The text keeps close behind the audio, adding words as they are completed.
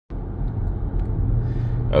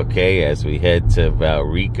Okay, as we head to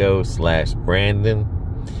Valrico / Brandon,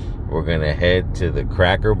 we're gonna head to the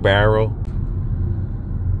Cracker Barrel.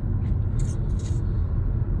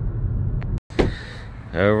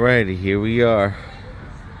 Alrighty, here we are.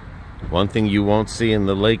 One thing you won't see in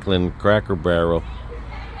the Lakeland Cracker Barrel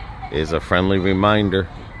is a friendly reminder,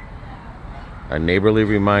 a neighborly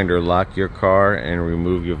reminder: lock your car and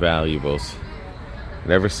remove your valuables.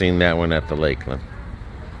 Never seen that one at the Lakeland.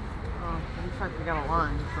 Oh, looks like we got a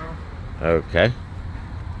line, so. Okay.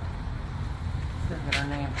 Let's get our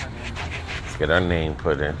name put in. Let's get our name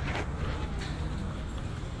put in.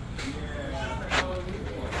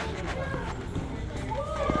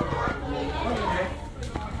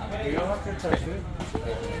 You don't have to touch it.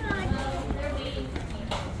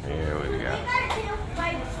 Here we go.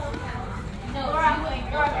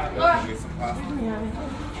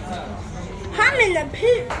 I'm in the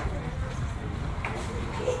pit.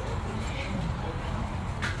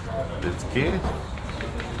 It's cute.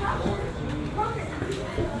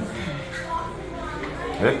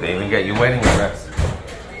 Good, they even got your wedding dress.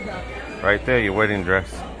 Right there, your wedding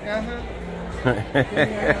dress.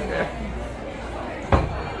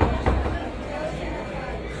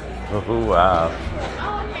 Oh, wow.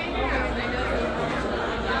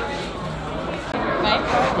 Okay,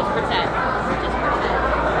 just pretend.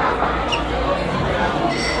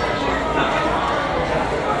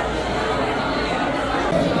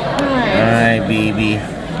 Hi, baby.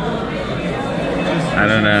 I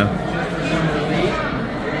don't know.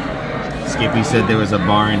 Skippy said there was a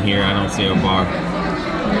bar in here. I don't see a bar.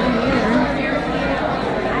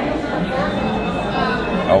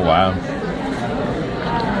 Oh, wow.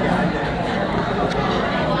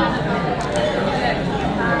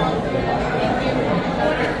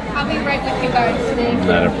 I'll be right with you guys.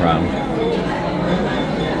 Not a problem.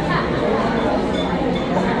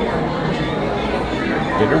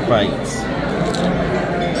 Bitter bites.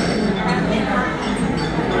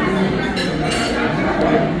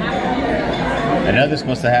 I know they're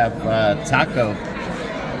supposed to have taco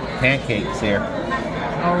pancakes here.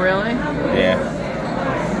 Oh, really? Yeah.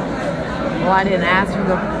 Well, I didn't ask for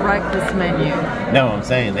the breakfast menu. No, I'm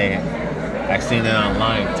saying I've seen it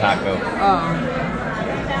online, taco. Oh.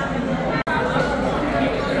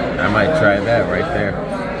 I might try that right there.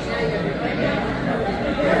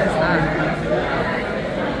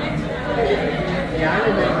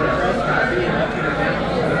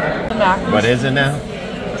 What is it now?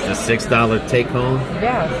 It's a $6 take home?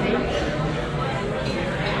 Yeah.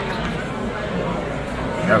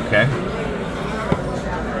 Okay.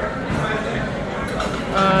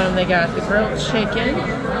 They got the grilled chicken.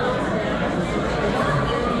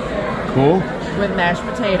 Cool. With mashed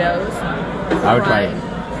potatoes. I would try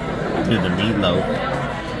do the meatloaf.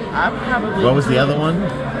 I probably. What was the other one?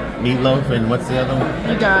 Meatloaf, and what's the other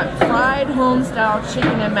one? You got fried home-style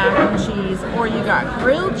chicken and mac and cheese, or you got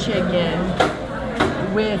grilled chicken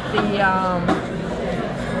with the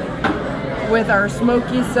with our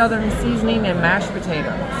smoky southern seasoning and mashed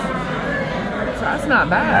potatoes. So that's not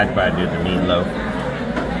bad. I'd probably do the meatloaf.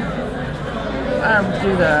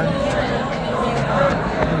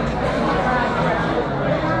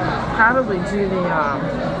 Probably do the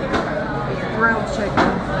grilled chicken.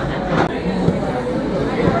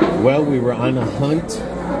 Well, we were on a hunt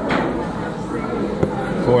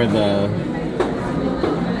for the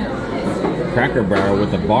Cracker Barrel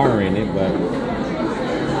with a bar in it, but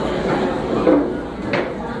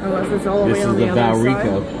unless it's all the this way is on the the other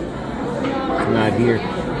Valrico. side. It's not here.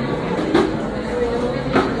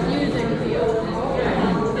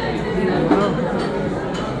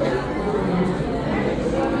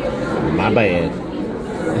 My bad.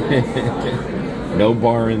 No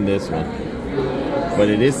bar in this one. But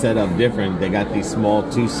it is set up different. They got these small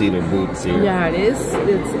two-seater booths here. Yeah, it is.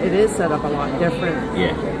 It is set up a lot different.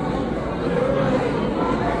 Yeah.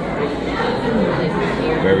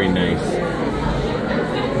 Very nice.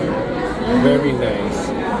 Very nice.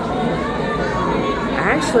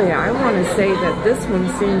 Actually, I want to say that this one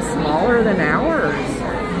seems smaller than ours.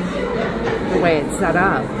 The way it's set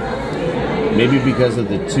up. Maybe because of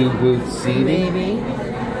the two-booth seating. Maybe.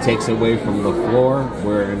 Takes away from the floor,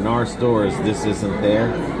 where in our stores this isn't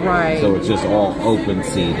there. Right. So it's just all open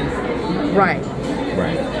seating. Right.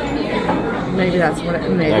 Right. Maybe that's what it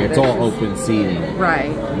means. Like it's all open seating.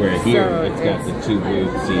 Right. Where here So it's got the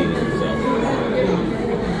two-booth seating.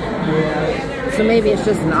 So maybe it's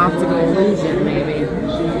just an optical illusion. Maybe.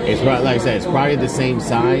 It's probably, like I said, it's probably the same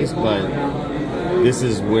size, but this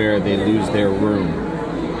is where they lose their room.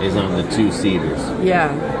 Is on the two-seaters. Yeah.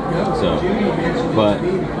 So, but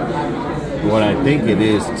what I think it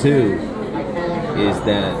is too is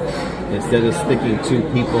that instead of sticking 2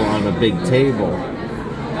 people on a big table,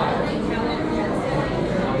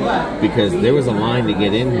 because there was a line to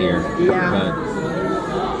get in here, but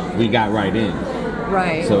we got right in.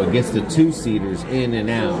 Right. So it gets the 2-seaters in and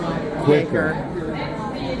out quicker.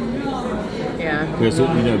 Yeah. Because, you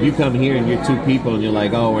know, if you come here and you're 2 people and you're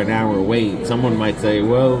like, oh, an hour wait, someone might say,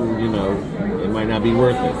 well, you know, it might not be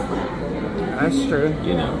worth it. That's true.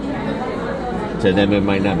 You know, to them it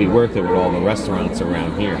might not be worth it with all the restaurants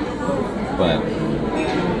around here. But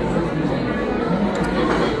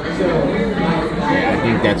yeah, I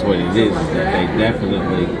think that's what it is. That they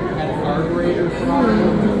definitely,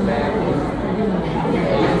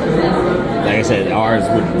 like I said,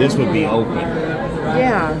 this would be open.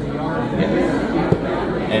 Yeah.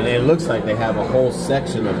 And it looks like they have a whole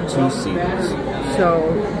section of 2-seaters. So,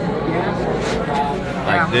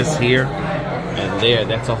 like this here and there,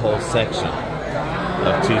 that's a whole section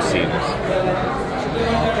of 2-seaters.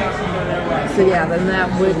 So yeah, then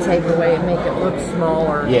that would take away and make it look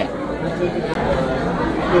smaller. Yeah.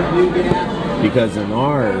 Because in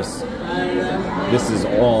ours,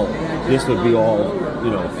 this would be all,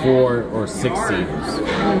 you know, 4 or 6-seaters,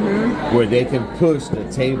 where they can push the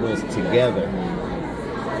tables together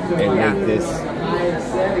and make this.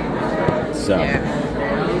 So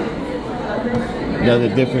another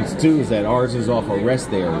difference too is that ours is off a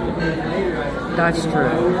rest area. That's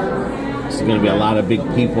true. It's going to be a lot of big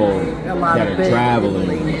people that are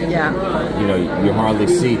traveling. Yeah. You know, you hardly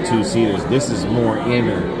see 2-seaters. This is more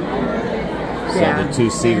inner. So the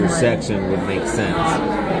 2-seater section would make sense.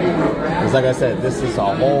 Because like I said, this is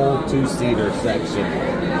a whole 2-seater section.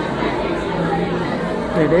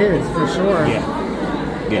 It is, for sure. Yeah.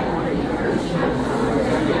 Yeah.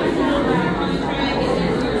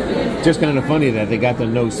 Just kind of funny that they got the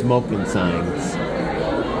no smoking signs.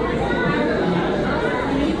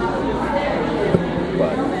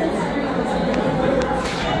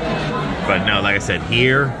 But no, like I said,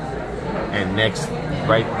 here and next,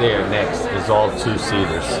 right there next, is all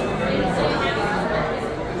 2-seaters.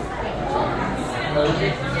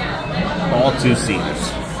 All 2-seaters.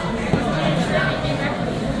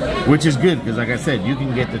 Which is good, because like I said, you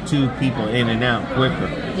can get the 2 people in and out quicker.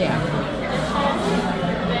 Yeah.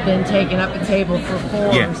 Than taking up a table for 4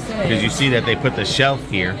 or 6. Because you see that they put the shelf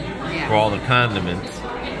here for all the condiments.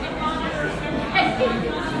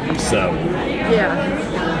 So. Yeah.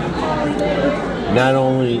 Not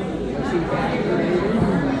only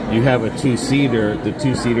you have a 2-seater, the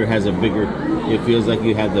 2-seater has a bigger, it feels like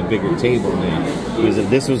you have the bigger table now. Because if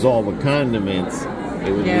this was all with condiments,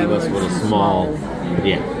 it would leave us with a small.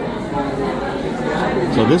 Yeah.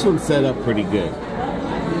 So this one's set up pretty good.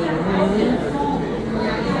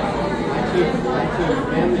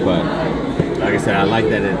 But like I said, I like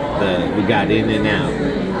that we got in and out.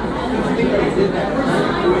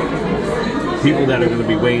 People that are going to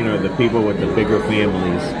be waiting are the people with the bigger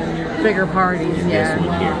families. Bigger parties, in this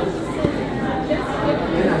one here.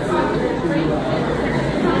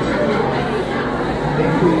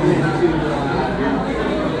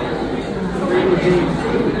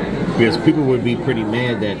 Because people would be pretty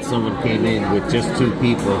mad that someone came in with just 2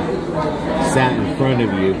 people, sat in front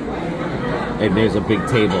of you, and there's a big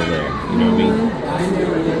table there. You know what I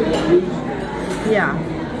mean? Yeah.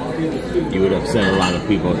 You would upset a lot of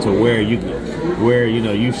people to where you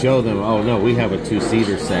know you show them, oh no, we have a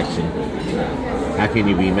 2-seater section. How can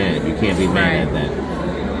you be mad? You can't be mad at that.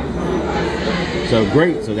 So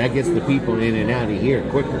great. So that gets the people in and out of here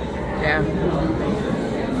quicker. Yeah.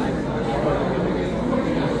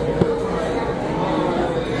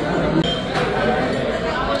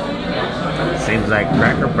 Seems like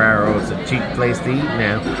Cracker Barrel is a cheap place to eat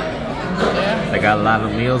now. Yeah. They got a lot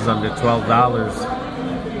of meals under $12.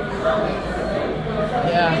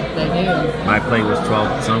 Yeah, they do. My plate was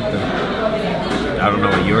 12 something. I don't know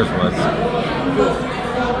what yours was.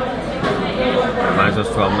 Mine was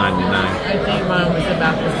 $12.99. I think mine was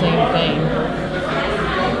about the same thing.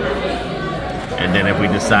 And then if we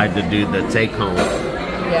decide to do the take home,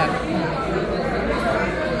 yeah.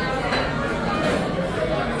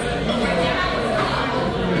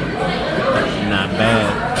 Not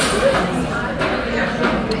bad.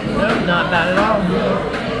 Nope, not bad at all.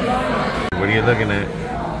 What are you looking at?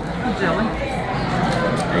 Jelly.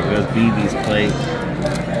 There goes BB's plate.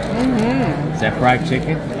 Is that fried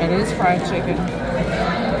chicken? It is fried chicken.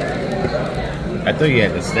 I thought you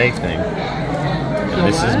had the steak thing. And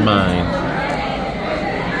this is mine.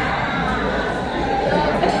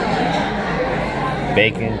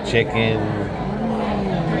 Bacon, chicken.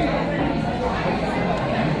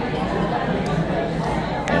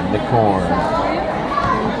 And the corn.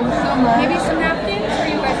 Maybe some napkins, or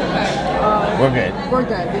you guys okay? We're good. We're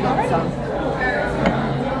good. We got some.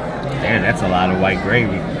 Man, that's a lot of white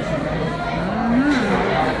gravy.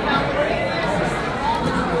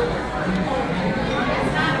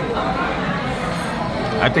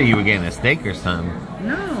 I thought you were getting a steak or something.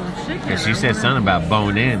 No, chicken. Because she said something about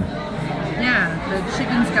bone in. Yeah, the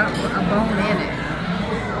chicken's got a bone in it.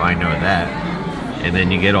 Well, I know that. And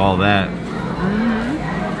then you get all that.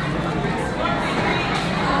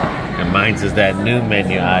 And mine's is that new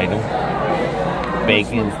menu item.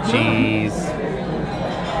 Bacon, cheese,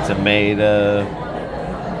 tomato,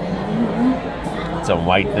 some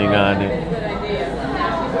white thing on it.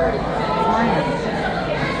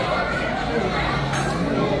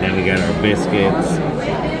 Then we got our biscuits.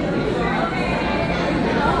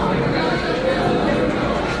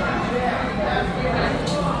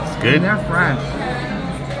 It's good. And they're fresh.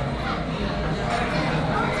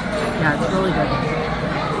 Yeah, it's really good.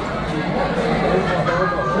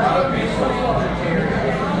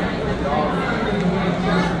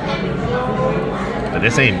 But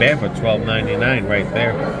this ain't bad for $12.99 right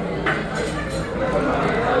there.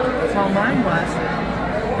 That's all mine was.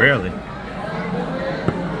 Really?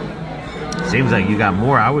 Seems like you got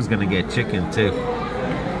more. I was gonna get chicken too.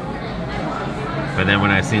 But then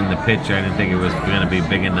when I seen the picture, I didn't think it was gonna be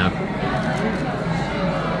big enough.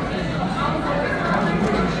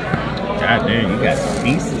 God damn, you got some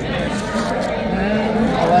pieces there.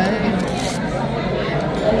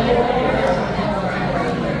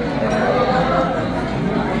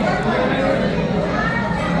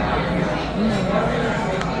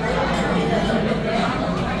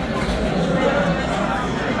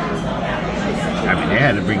 I mean, they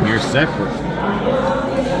had to bring yours separate.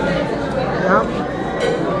 Yep.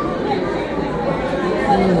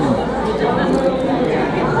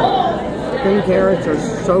 Green carrots are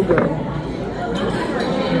so good.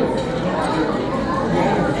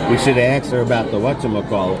 We should have asked her about the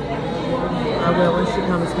whatchamacallit. I will when she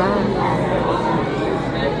comes back.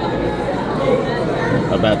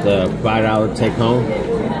 About the $5 take home.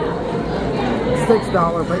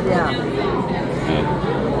 $6, but yeah.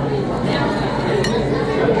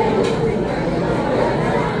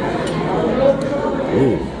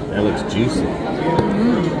 Ooh, that looks juicy.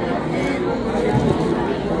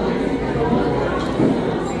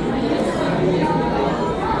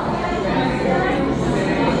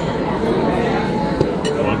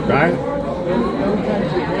 Want to try it?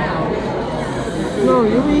 No,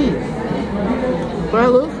 you eat. But it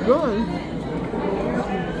looks good.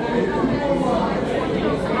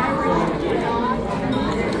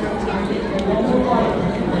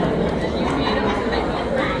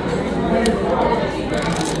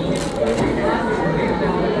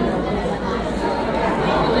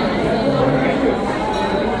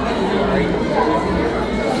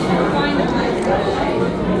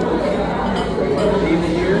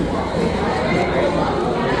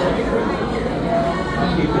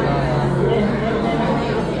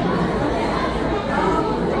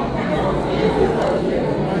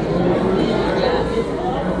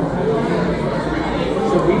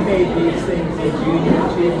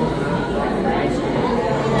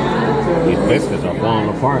 These biscuits are falling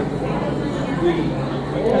apart.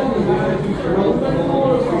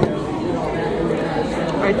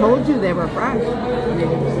 I told you they were fresh.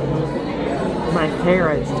 My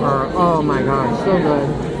carrots are, oh my gosh, so good.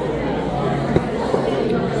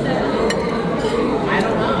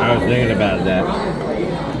 I was thinking about that.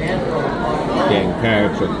 Getting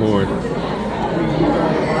carrots or corn.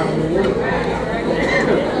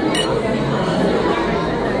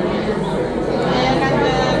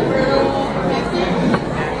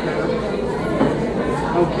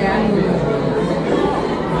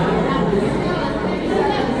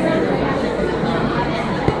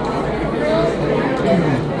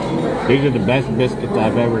 These are the best biscuits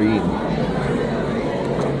I've ever eaten.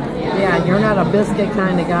 Yeah, you're not a biscuit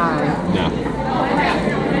kind of guy. No.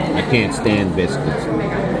 I can't stand biscuits.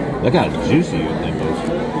 Look how juicy your thing is.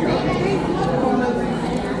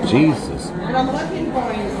 Jesus.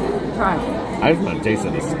 Try. I just want to taste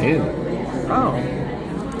of the skin. Oh.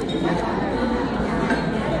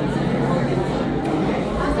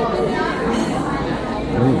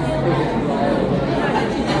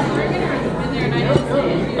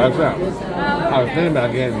 That's right. I was thinking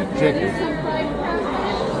about getting the chicken.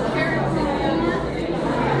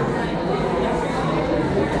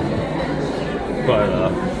 But,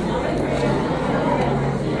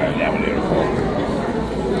 alright, that one here.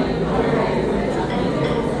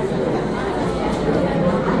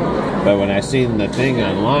 But when I seen the thing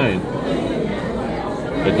online,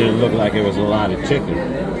 it didn't look like it was a lot of chicken.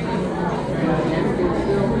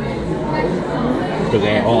 because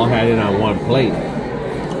they all had it on one plate.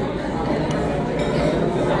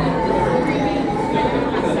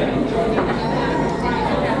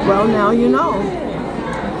 Well, now you know.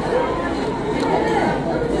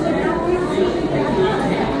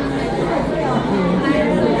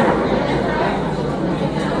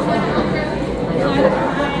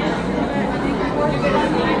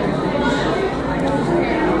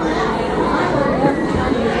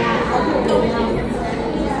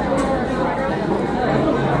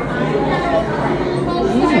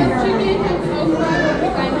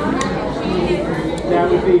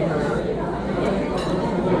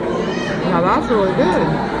 Now that's really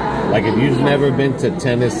good. Like if you've never been to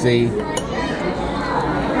Tennessee,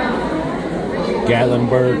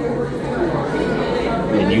 Gatlinburg,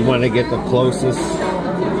 and you want to get the closest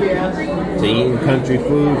to eating country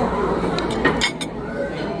food,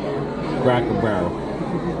 Cracker Barrel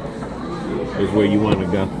is where you want to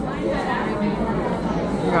go.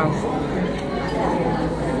 Yes.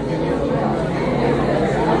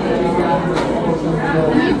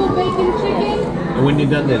 Maple bacon chicken? And when you're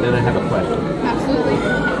done there, then I have a question. Absolutely.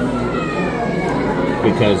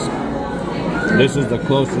 Because this is the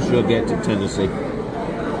closest you'll get to Tennessee.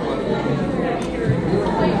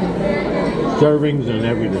 Servings and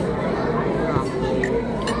everything.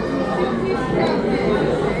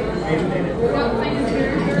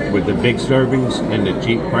 With the big servings and the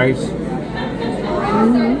cheap price.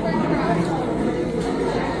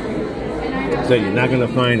 So you're not going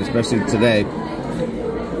to find, especially today,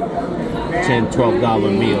 $10,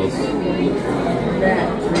 $12 meals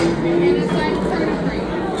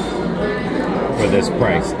for this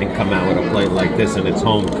price and come out with a plate like this and it's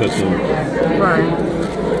home cooking. Right.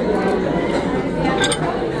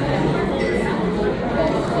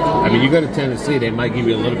 I mean, you go to Tennessee, they might give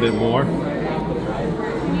you a little bit more,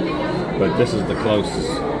 but this is the closest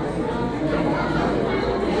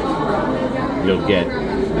you'll get.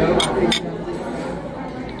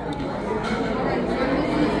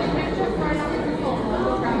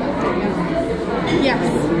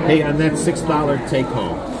 Yes. Hey, on that $6 take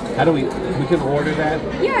home, how do we can order that?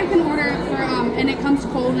 Yeah, I can order it for, and it comes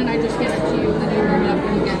cold and I just give it to you and then you warm it up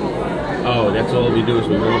when you get home. Oh, that's all we do is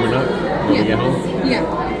we warm it up when we get home?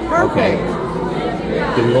 Yeah. Okay.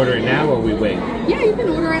 Do we order it now or we wait? Yeah, you can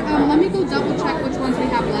order it. Let me go double check which ones we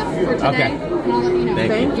have left for today. Okay. And I'll let you know.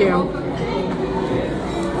 Thank you.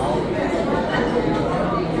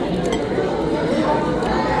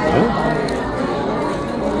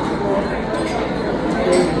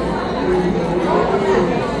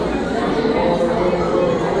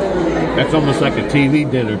 That's almost like a TV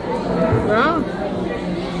dinner. Yeah.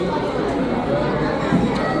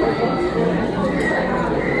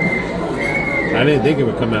 I didn't think it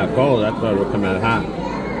would come out cold. I thought it would come out hot.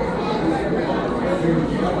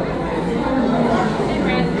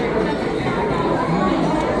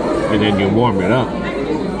 And then you warm it up.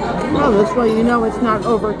 Well, this way you know it's not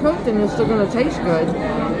overcooked and it's still going to taste good.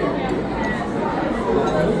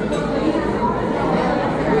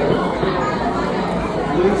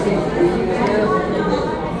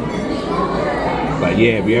 But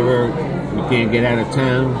yeah, if you can't get out of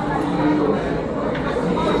town,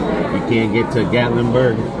 you can't get to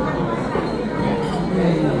Gatlinburg,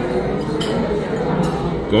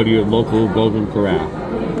 go to your local Golden Corral.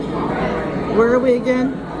 Where are we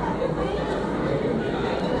again?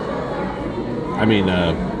 I mean,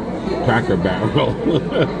 Cracker Barrel.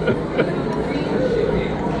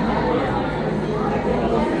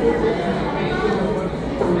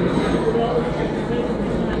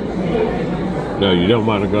 No, you don't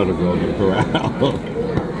want to go to Golden Corral.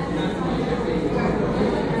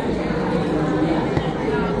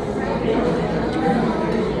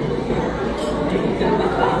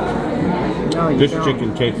 No, you This don't.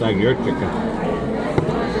 chicken tastes like your chicken.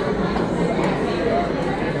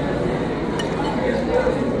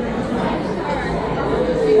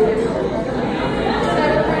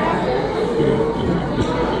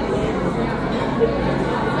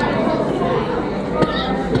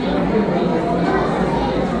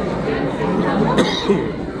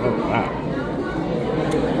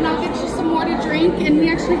 And I'll get you some more to drink, and we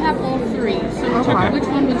actually have all three. So Okay. which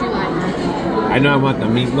one would you like? I know I want the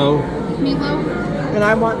meatloaf. Meatloaf And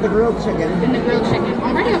I want the grilled chicken. and the grilled chicken.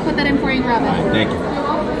 Alrighty, I'll put that in for you and grab All right, it. thank you.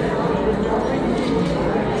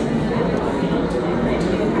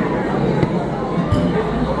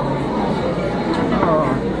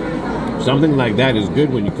 Oh, Something like that is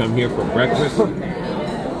good when you come here for breakfast.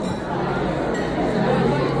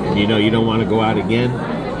 You know you don't want to go out again.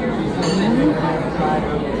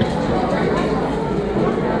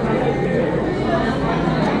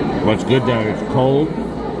 What's good there, it's cold.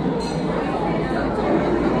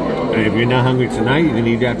 And if you're not hungry tonight, you can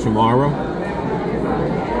eat that tomorrow.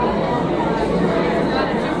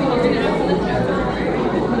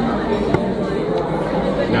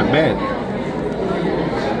 Not bad.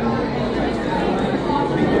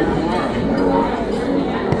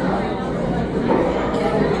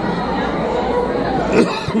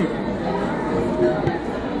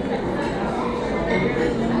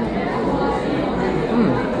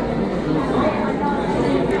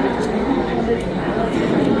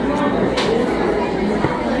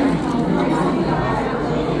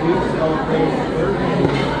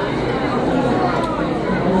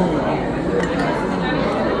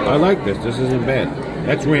 I like this. This isn't bad.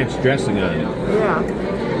 That's ranch dressing on it. Yeah.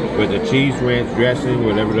 With the cheese ranch dressing,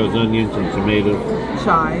 whatever those onions and tomatoes.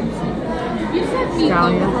 Chives. You said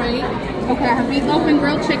meatloaf, right? Okay, I have meatloaf and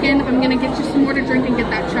grilled chicken. I'm gonna get you some more to drink and get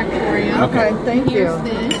that check for you. Okay, thank you. Here's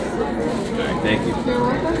this. All right, thank you. You're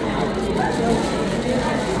welcome.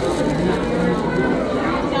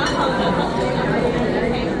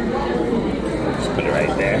 Just put it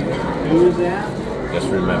right there. Who is that? Just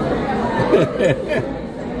remember.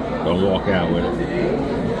 Don't walk out with it.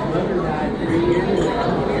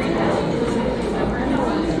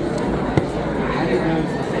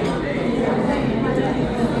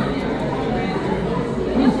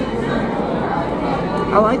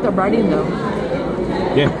 I like the breading though.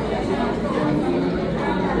 Yeah.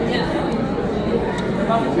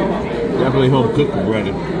 Definitely home cooked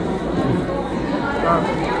breaded.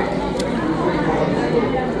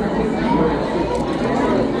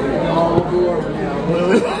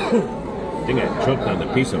 I think I choked on the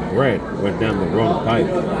piece of bread, went down the wrong pipe.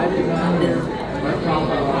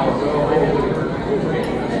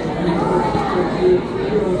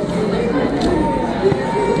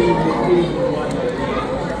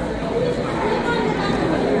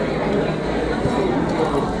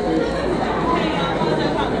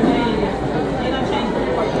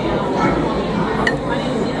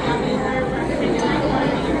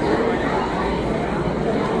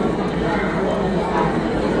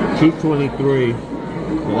 $2.23.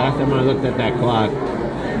 The last time I looked at that clock,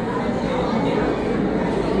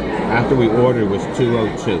 after we ordered, was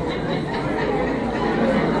 $2.02.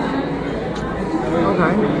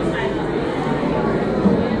 Okay.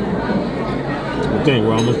 Okay,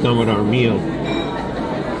 we're almost done with our meal.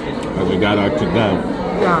 But we got our to-go.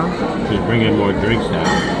 Yeah. She's bringing more drinks out.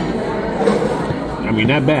 I mean,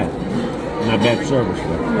 not bad. Not bad service,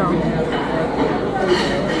 though. No.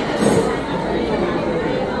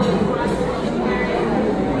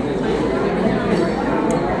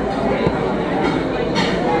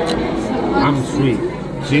 I'm sweet.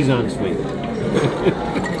 She's unsweet.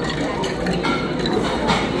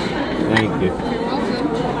 Thank you.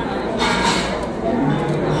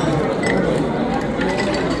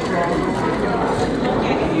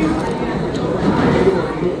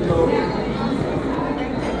 You're welcome.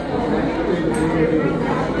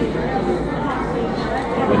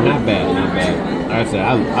 But not bad, not bad. Like I said,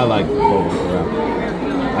 I like Golden Corral.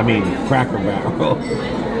 I mean, Cracker Barrel.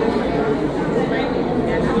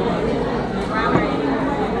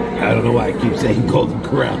 I don't know why I keep saying Golden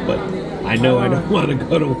Corral, but I know I don't want to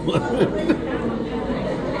go to one.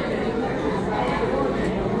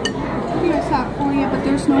 Here's that for you, but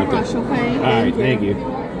there's no Okay. rush, okay? All right, thank you.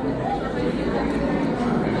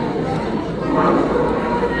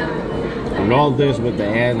 And all this with the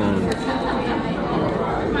add-on.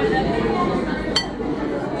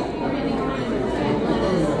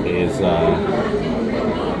 Is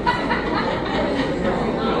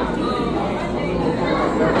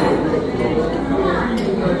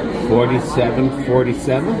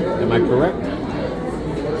 $47.47. Am I correct?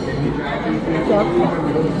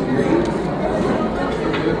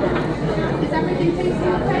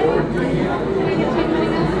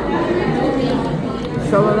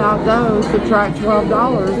 So without those, subtract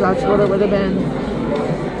 $12, that's what it would have been.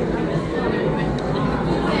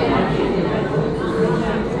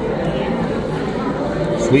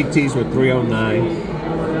 Sweet teas were $3.09.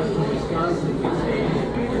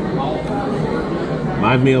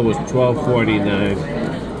 My meal was $12.49.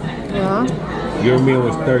 Yeah. Your meal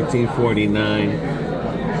was $13.49.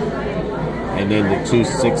 And then the two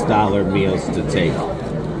 $6 meals to take.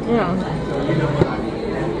 Yeah.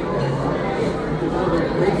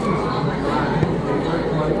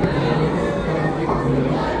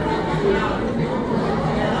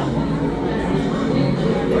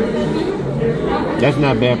 That's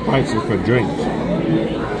not bad prices for drinks.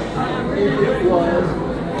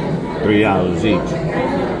 $3 each.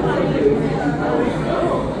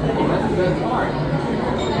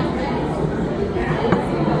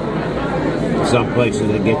 Some places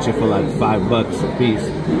they get you for like $5 a piece.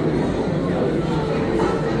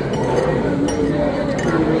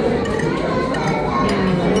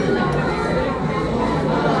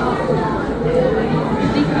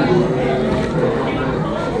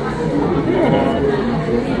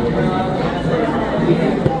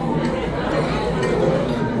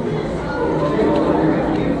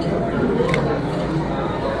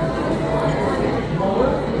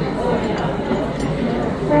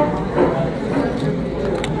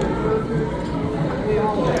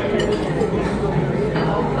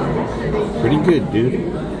 Pretty good, dude.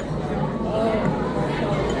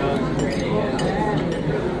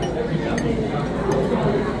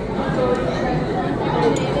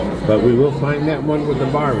 But we will find that one with the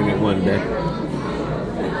bar in it one day.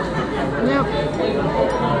 Yep.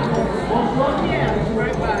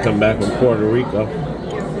 Come back from Puerto Rico.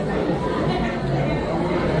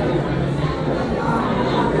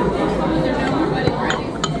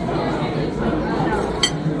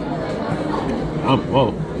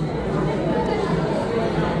 Whoa.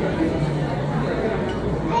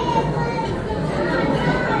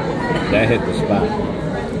 That hit the spot.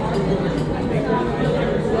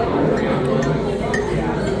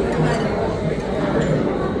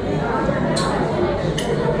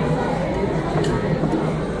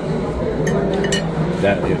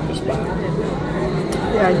 That hit the spot.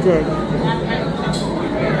 Yeah, I did.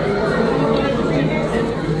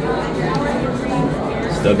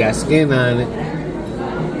 Still got skin on it.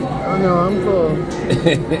 Oh no, I'm full.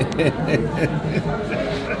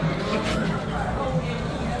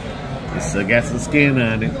 Still got some skin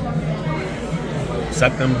on it.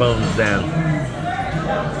 Suck them bones down.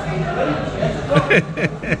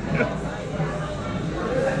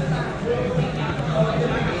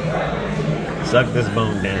 Suck this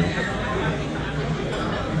bone down.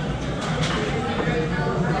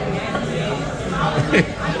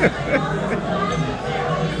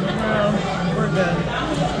 No, we're good.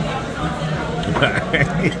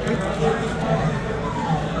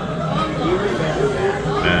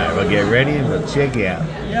 Alright, we'll get ready and we'll check it out.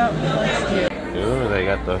 Yep, let's do it. Ooh, they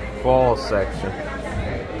got the fall section.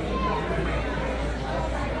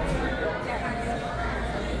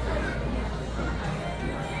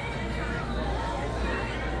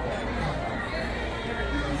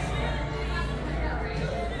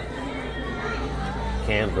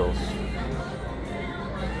 Candles.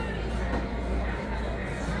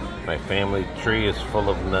 My family tree is full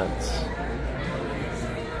of nuts.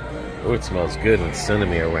 Oh, it smells good and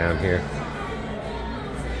cinnamon around here.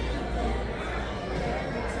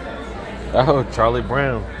 Oh, Charlie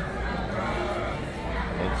Brown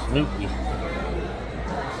and Snoopy.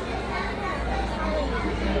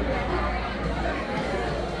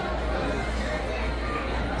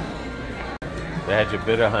 They had your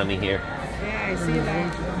bitter honey here. Yeah, I see that.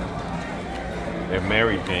 They're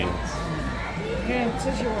Mary Janes. Yeah,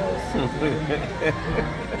 Tootsie Rolls.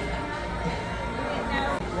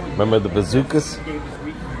 Remember the bazookas?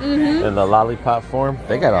 Mm-hmm. In the lollipop form?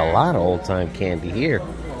 They got a lot of old time candy here.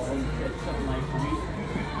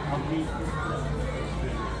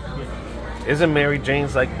 Isn't Mary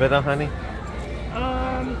Jane's like bitter honey?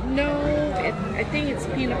 No, I think it's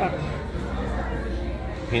peanut butter.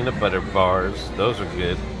 Peanut butter bars. Those are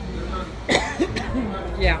good.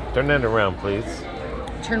 Yeah. Turn that around, please.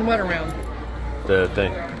 Turn what around? The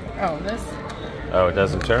thing. Oh, this? Oh, it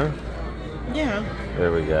doesn't turn? Yeah.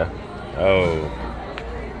 There we go. Oh.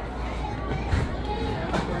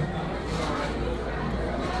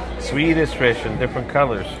 Swedish fish in different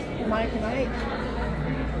colors. Mike and Ike.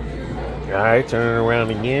 Alright, turn it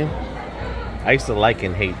around again. I used to like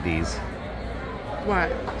and hate these.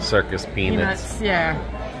 What? Circus peanuts. Yeah.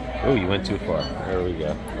 Oh, you went too far. There we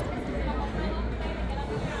go.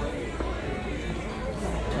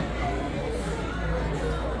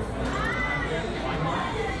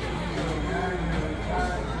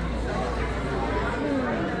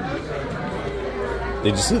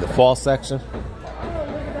 Did you see the fall section? Oh,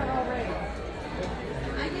 look at that already.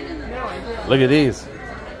 No, I didn't. Look at these. What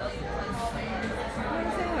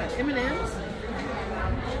is that? M&M's?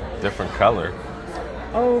 Different color.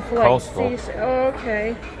 Oh, for like Coastal. Oh,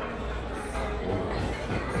 okay.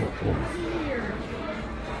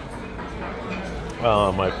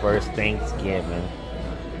 Oh, my first Thanksgiving.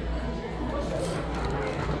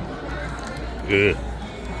 Good.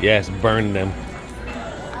 Yes, burn them.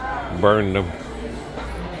 Burn them.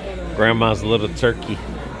 Grandma's little turkey.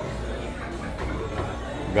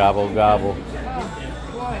 Gobble, gobble. Oh,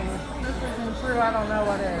 boy. This isn't true. I don't know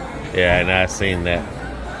what it is. Yeah, and I've seen that.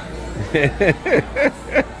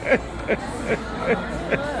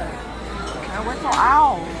 I whistle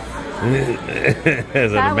owls.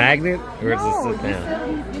 Is it a magnet or is it sit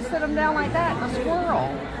down? You sit them down like that, and a squirrel.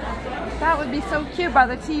 That would be so cute by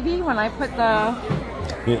the TV when I put the...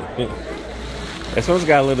 This one's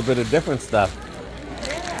got a little bit of different stuff.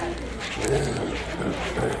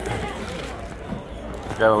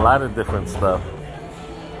 It's got a lot of different stuff.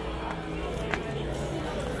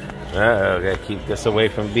 Uh-oh, gotta keep this away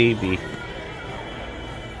from BB.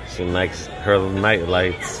 She likes her night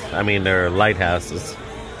lights. I mean, her lighthouses.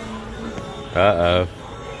 Uh-oh.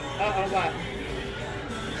 Uh-oh, what?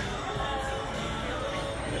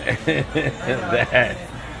 That.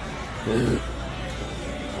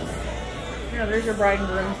 Yeah, there's your bride and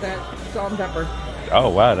groom set. Salt and pepper. Oh,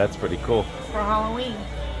 wow, that's pretty cool. For Halloween.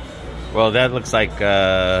 Well, that looks like,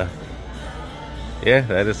 yeah,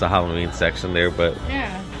 that is a Halloween section there, but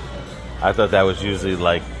yeah. I thought that was usually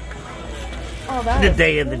like the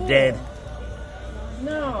Day of the Dead.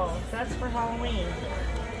 No, that's for Halloween.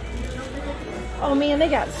 Oh man, they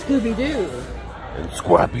got Scooby-Doo. And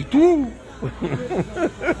Scrappy-Doo. I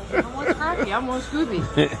want Scrappy, I want Scooby.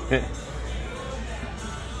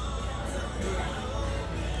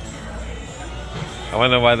 I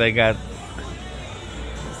wonder why they got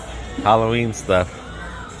Halloween stuff.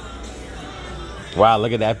 Wow,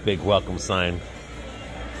 look at that big welcome sign.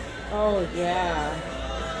 Oh yeah.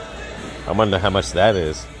 I wonder how much that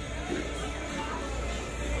is. You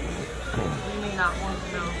may not want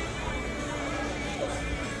to know.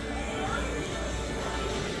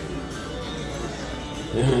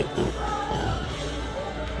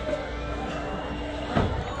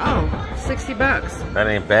 Oh, $60. That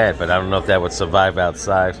ain't bad, but I don't know if that would survive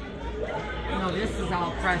outside. No, this is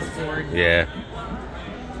all pressboard. Yeah.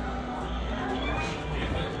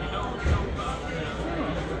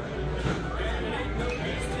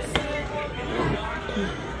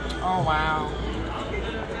 Oh wow.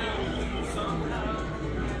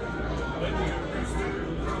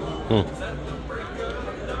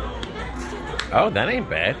 Oh, that ain't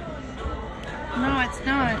bad. No, it's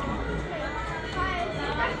not.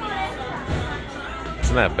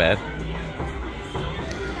 It's not bad.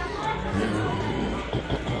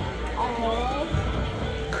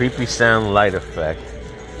 Creepy sound light effect.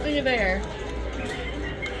 Look at there.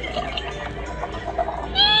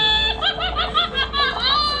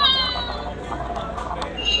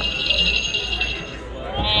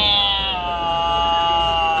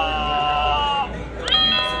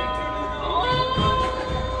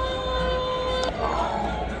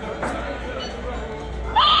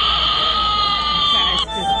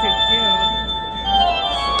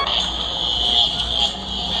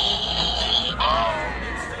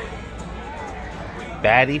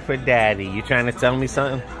 Baddie for daddy. You trying to tell me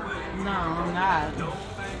something? No, I'm not.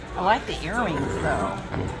 I like the earrings though.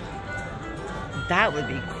 That would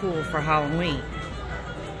be cool for Halloween.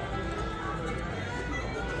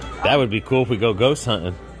 That would be cool if we go ghost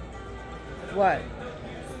hunting. What?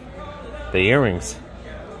 The earrings.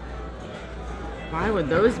 Why would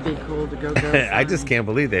those be cool to go ghost hunting? I just can't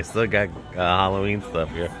believe they still got Halloween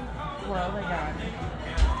stuff here. Well, they got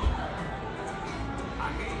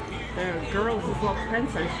the girls' little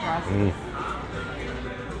princess dresses.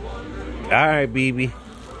 All right, BB.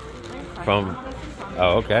 From.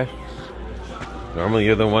 Oh, okay. Normally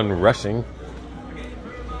you're the one rushing.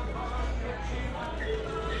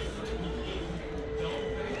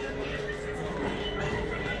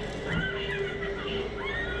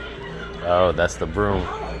 Oh, that's the broom.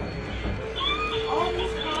 All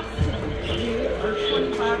these costumes are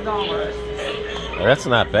 $25. Oh, that's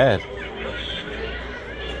not bad.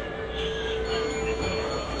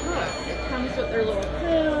 Look, it comes with their little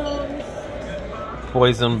films.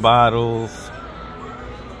 Poison bottles.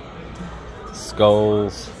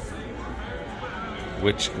 Skulls.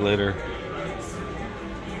 Witch glitter.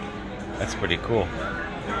 That's pretty cool.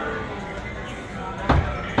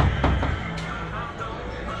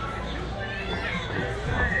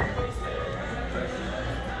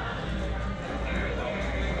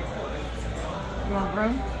 You want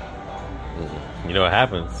room? You know what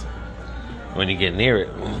happens when you get near it.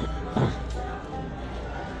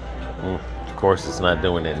 Of course, it's not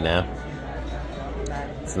doing it now.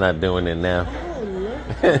 It's not doing it now. Oh,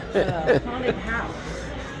 look at the haunted house.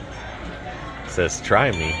 It says,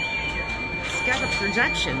 try me. It's got a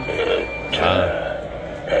projection.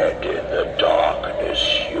 And in the darkness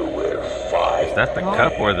you will find. Is that the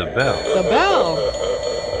cup or the bell? The bell.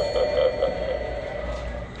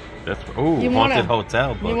 That's haunted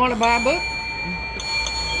hotel book. You want to buy a book?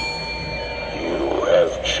 You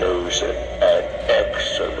have chosen an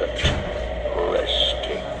excellent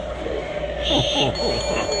resting place.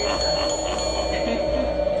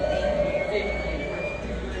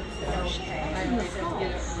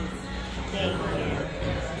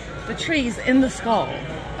 in the skull.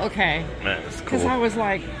 Okay. That's cool. Because I was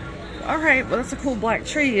like, all right, well, that's a cool black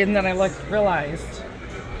tree. And then I realized.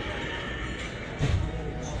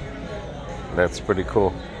 That's pretty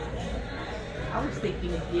cool. I was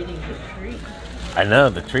thinking of getting the tree. I know,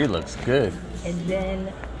 the tree looks good. And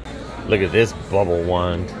then. Look at this bubble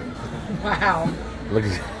wand. Wow. Look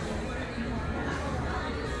at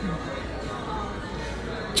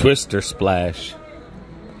Twister Splash.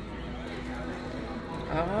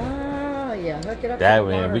 Oh, yeah. Hook it up. That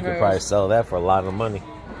man, we could probably sell that for a lot of money.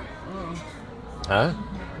 Huh?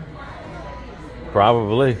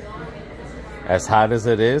 Probably. As hot as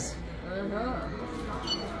it is.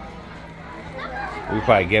 We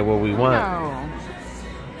probably get what we want.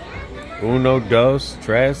 No. Uno, dos,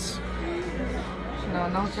 tres.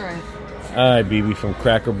 No tres. Alright, BB from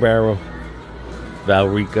Cracker Barrel,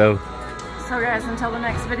 Valrico. So guys, until the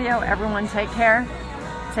next video, everyone take care.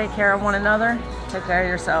 Take care of one another. Take care of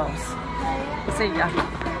yourselves. See ya.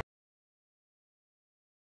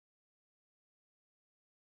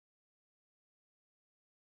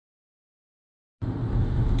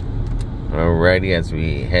 Alrighty, as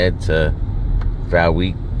we head to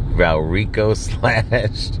Valrico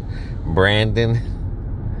 / Brandon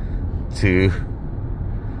to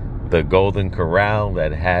the Golden Corral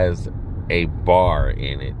that has a bar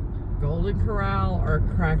in it. Golden Corral or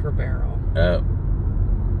Cracker Barrel?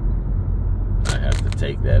 I have to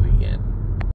take that again.